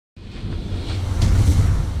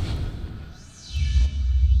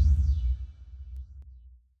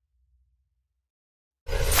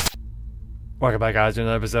Welcome back, guys, to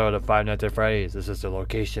another episode of Five Nights at Freddy's. This is the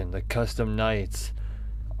location, the custom nights.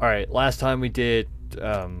 Alright, last time we did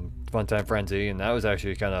Funtime Frenzy, and that was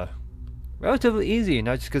actually kind of relatively easy,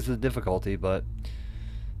 not just because of the difficulty, but...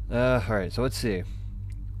 Alright, so let's see.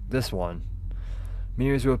 This one.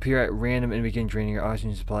 Minions will appear at random and begin draining your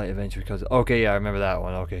oxygen supply eventually because... Okay, yeah, I remember that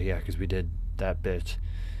one. Okay, yeah, because we did that bitch.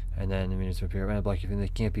 And then the minions will appear at random block, even they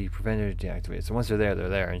can't be prevented or deactivated. So once they're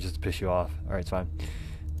there, and just to piss you off. Alright, it's fine.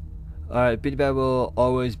 Biddybabs will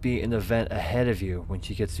always be in the vent ahead of you. When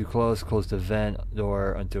she gets too close, close the vent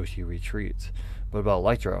door until she retreats. What about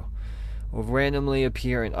Electro? Will randomly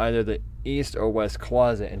appear in either the east or west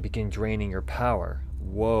closet and begin draining your power.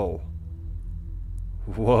 Whoa.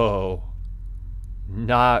 Whoa.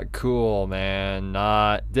 Not cool, man.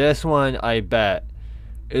 Not. This one, I bet,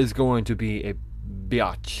 is going to be a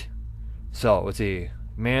biatch. So, let's see.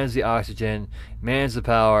 Mans the oxygen, mans the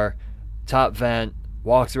power, top vent,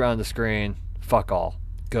 walks around the screen. Fuck all.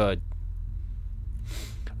 Good.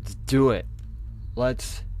 Let's do it.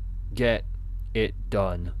 Let's get it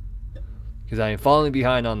done. Because I am falling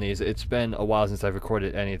behind on these. It's been a while since I've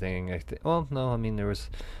recorded anything. Well, no, I mean, there was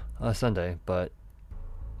Sunday, but...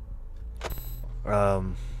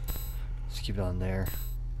 Just keep it on there.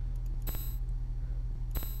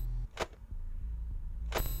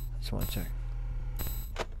 Just want to check.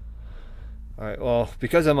 Alright, well,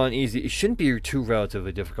 because I'm on easy, it shouldn't be too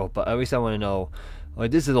relatively difficult, but at least I want to know,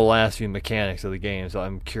 like, this is the last few mechanics of the game, so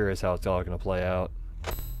I'm curious how it's all going to play out.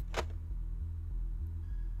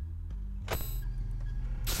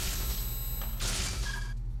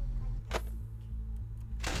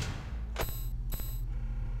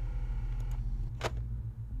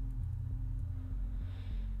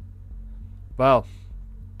 Well,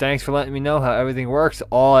 thanks for letting me know how everything works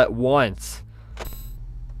all at once.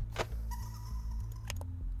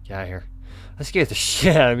 Get out of here. That scares the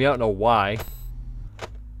shit out of me. I don't know why.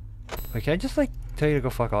 Wait, can I just, like, tell you to go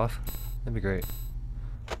fuck off? That'd be great.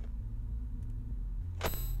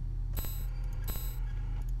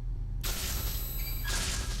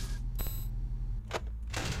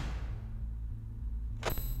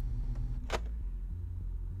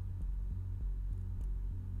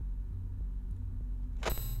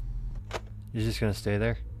 You're just gonna stay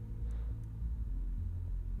there?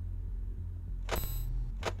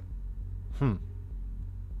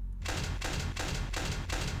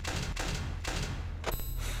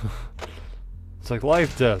 It's like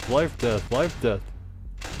life, death, life, death, life, death.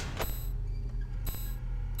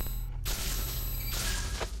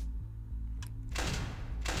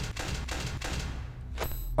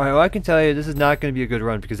 Alright, well, I can tell you this is not going to be a good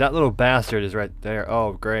run because that little bastard is right there.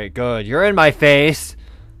 Oh, great, good. You're in my face!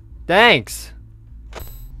 Thanks!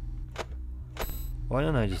 Why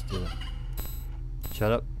don't I just do it?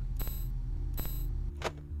 Shut up.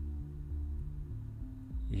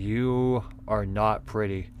 You are not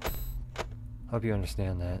pretty. Hope you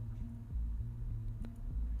understand that.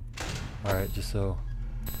 Alright, just so...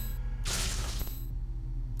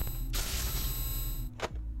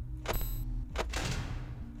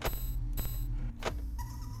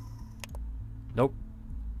 Nope.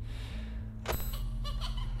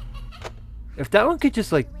 If that one could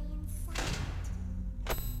just, like...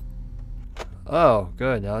 Oh,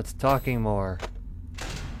 good. Now it's talking more.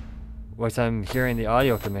 Which I'm hearing the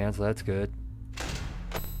audio commands, so that's good.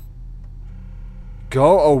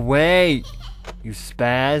 Go away, you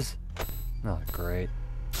spaz. Oh, great.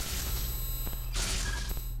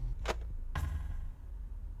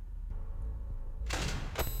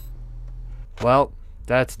 Well,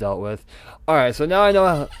 that's dealt with. Alright, so now I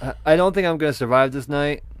know how, I don't think I'm going to survive this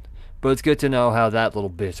night, but it's good to know how that little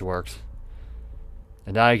bitch works.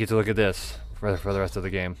 And now I get to look at this for the rest of the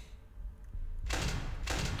game.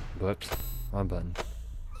 Whoops, wrong button.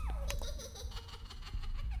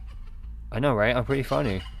 I know, right? I'm pretty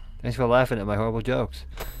funny. Thanks for laughing at my horrible jokes.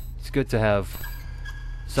 It's good to have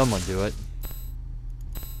someone do it.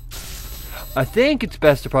 I think it's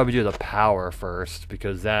best to probably do the power first,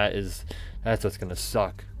 because that's what's gonna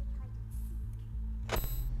suck.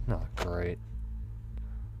 Oh, great.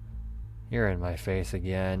 You're in my face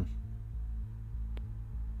again.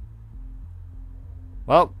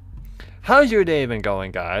 Well, how's your day been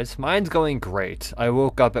going, guys? Mine's going great. I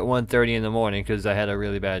woke up at 1:30 in the morning because I had a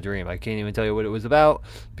really bad dream. I can't even tell you what it was about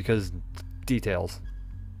because details.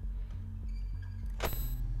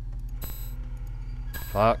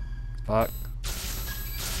 Fuck. Fuck.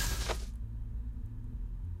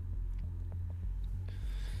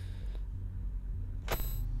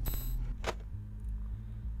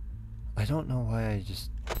 I don't know why I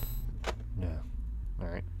just... No.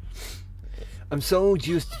 Alright. I'm so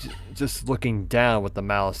used to just looking down with the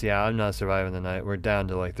mouse. Yeah, I'm not surviving the night. We're down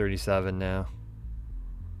to like 37 now.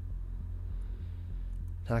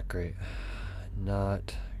 Not great.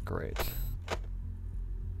 Not great.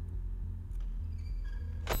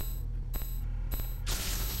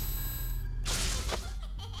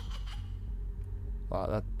 Wow,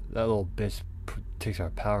 that little bitch takes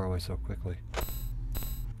our power away so quickly.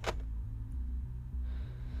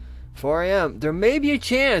 4 a.m. There may be a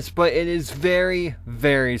chance, but it is very,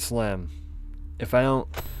 very slim. If I don't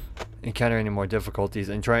encounter any more difficulties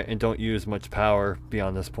and don't use much power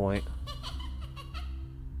beyond this point.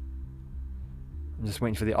 I'm just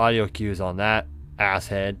waiting for the audio cues on that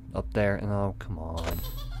asshead up there. And oh, come on.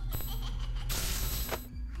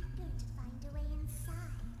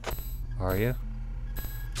 Are you?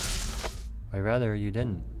 I'd rather you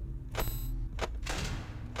didn't.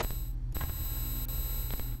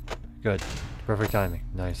 Good. Perfect timing.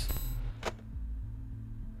 Nice.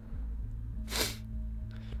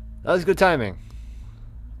 That was good timing.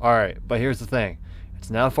 Alright, but here's the thing. It's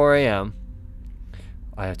now 4 a.m.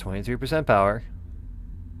 I have 23% power.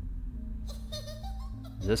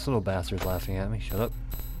 This little bastard's laughing at me. Shut up.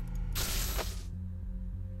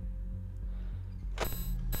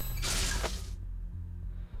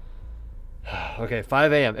 Okay,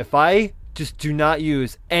 5 a.m. If I just do not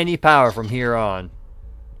use any power from here on,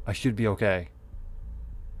 I should be okay.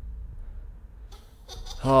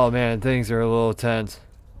 Oh man, things are a little tense.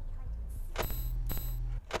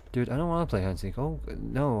 Dude, I don't want to play hide and seek. Oh,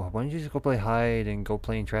 no. Why don't you just go play hide and go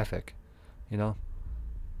play in traffic? You know?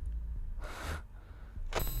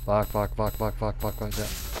 Fuck that.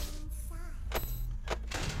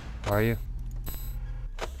 Are you?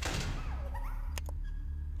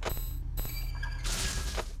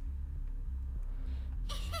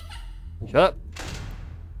 Shut up!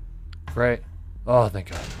 Right. Oh,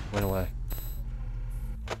 thank God. Went away.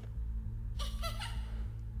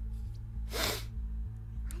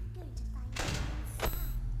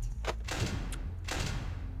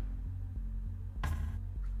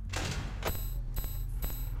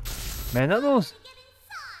 Man, that those.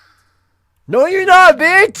 No, you're not,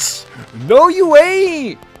 bitch! No, you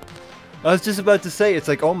ain't! I was just about to say, it's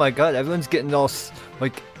like, oh my God, everyone's getting all,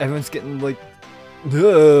 like, everyone's getting, like,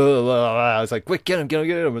 I was like, quick, get him.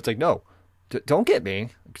 It's like, no, don't get me,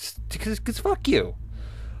 because fuck you.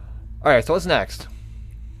 Alright, so what's next?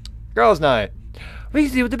 Girls' night. We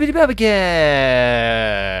can see with the biddybabs again.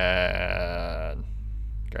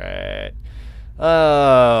 Great.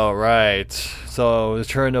 Alright, so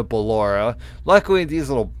return to Ballora. Luckily, these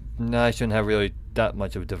little, I shouldn't have really that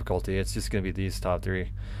much of a difficulty. It's just going to be these top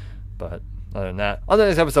 3. But other than that, on the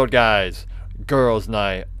next episode, guys, girls'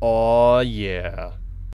 night. Oh, yeah.